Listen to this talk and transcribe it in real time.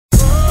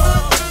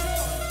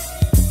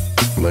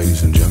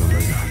Ladies and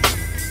gentlemen,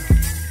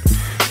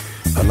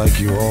 I'd like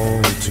you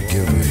all to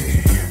give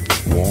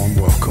a warm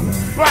welcome.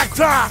 Black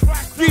Tie,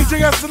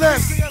 DJ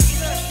SNS.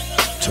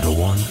 To the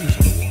one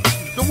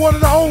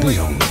and the only.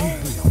 The only.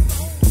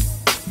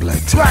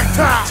 Black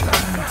Tie.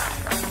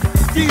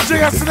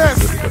 DJ SNS.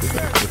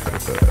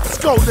 Let's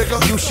go,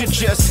 nigga. You should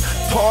just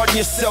pardon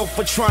yourself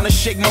for trying to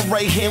shake my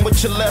right hand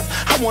with your left.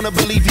 I wanna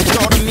believe you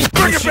thought of me.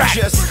 You should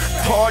just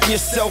pardon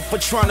yourself for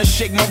trying to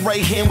shake my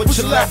right hand with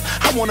your left.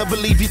 I wanna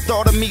believe you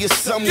thought of me as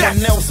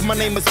someone else. My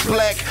name is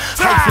Black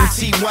 -Ty.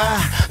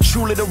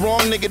 Truly the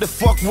wrong nigga to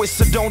fuck with,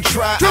 so don't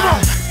try.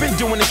 I've been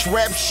doing this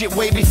rap shit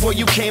way before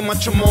you came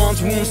out your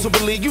mom's womb. So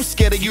believe you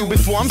scared of you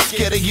before I'm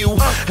scared of you.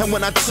 And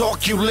when I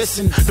talk, you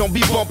listen. Don't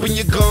be bumping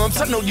your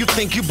gums. I know you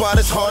think you bought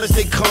as hard as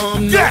they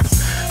come.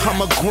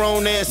 I'm a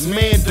grown ass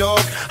man,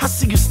 dog. I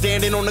see you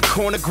standing on the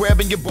corner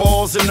grabbing your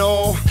balls and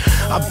all.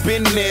 I've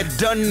been there,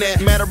 done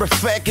that. Matter of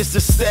fact, it's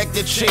the stack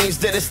that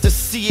changed that. It's the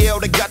CL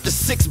that got the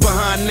 6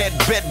 behind that.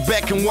 Bet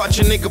back and watch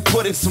a nigga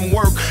put in some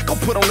work. Go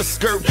put on a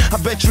skirt. I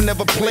bet you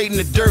never played in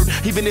the dirt.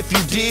 Even if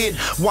you did,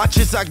 watch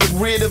as I get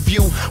rid of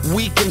you.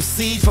 Weak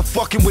MC for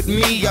fucking with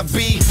me. I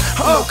be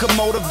a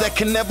locomotive that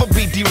can never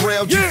be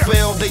derailed. You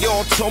failed. They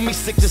all told me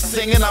sick to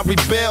singing. I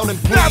rebelled. And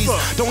please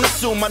don't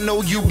assume I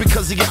know you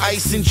because of your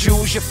ice and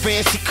jewels, your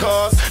fancy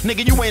cars.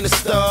 Nigga, you ain't a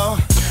star.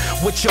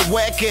 With your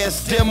whack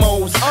ass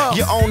demos,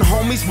 your own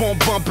homies won't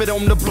bump it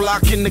on the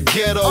block in the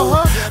ghetto.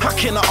 How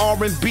can an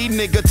R&B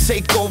nigga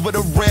take over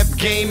the rap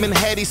game and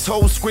have these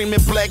hoes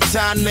screaming Black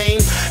Tie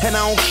name? And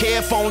I don't care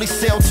if I only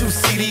sell 2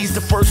 CDs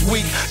the first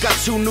week. Got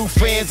 2 new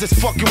fans that's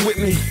fucking with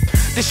me.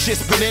 This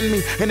shit's been in me,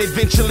 and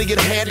eventually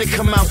it had to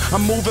come out.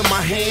 I'm moving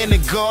my hand,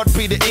 and God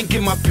be the ink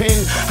in my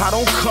pen. I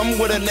don't come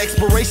with an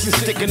expiration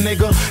sticker,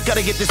 nigga.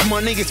 Gotta get this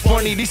money, it's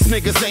funny, these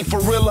niggas ain't for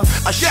real.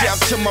 I shout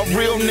to my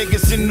real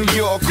niggas in New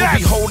York who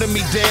be holding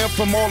me down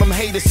from all them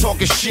haters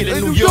talking shit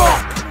in New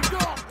York.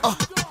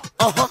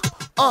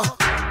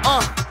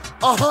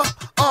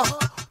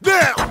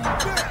 Now,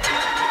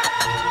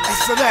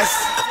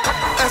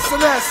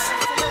 SNS,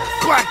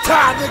 Black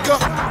Tie, nigga.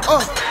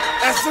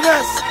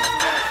 SNS,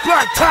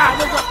 Black Tie,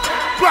 nigga.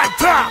 Black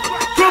Tie,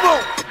 come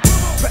on.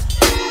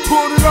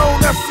 Put it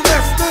on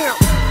SNS now.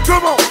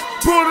 Come on,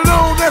 put it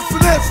on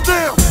SNS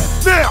now.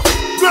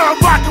 Now I'm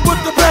rocking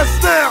with the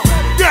best now.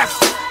 Yes,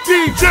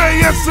 DJ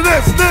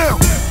SNS now.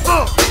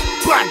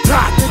 Black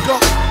Tie, nigga.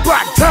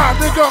 Black Tie,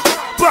 nigga.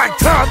 Black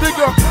Tie,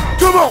 nigga.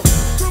 Come on.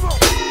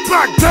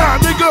 Black Tie,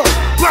 nigga.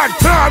 Black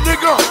Tie,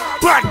 nigga.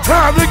 Black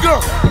Tie, nigga.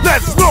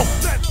 Let's go.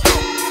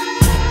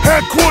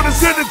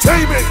 Headquarters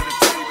Entertainment.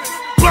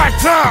 Black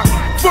Tie,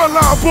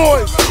 Frontline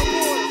Boys.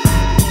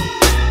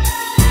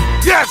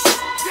 Yes.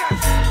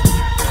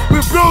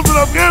 We're building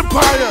up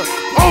empire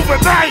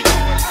overnight.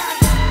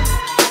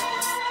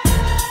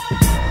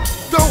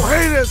 Don't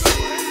hate us.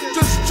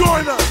 Just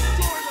join us.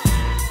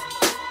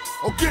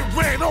 Or get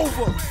ran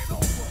over.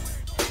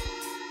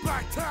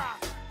 Black Tie.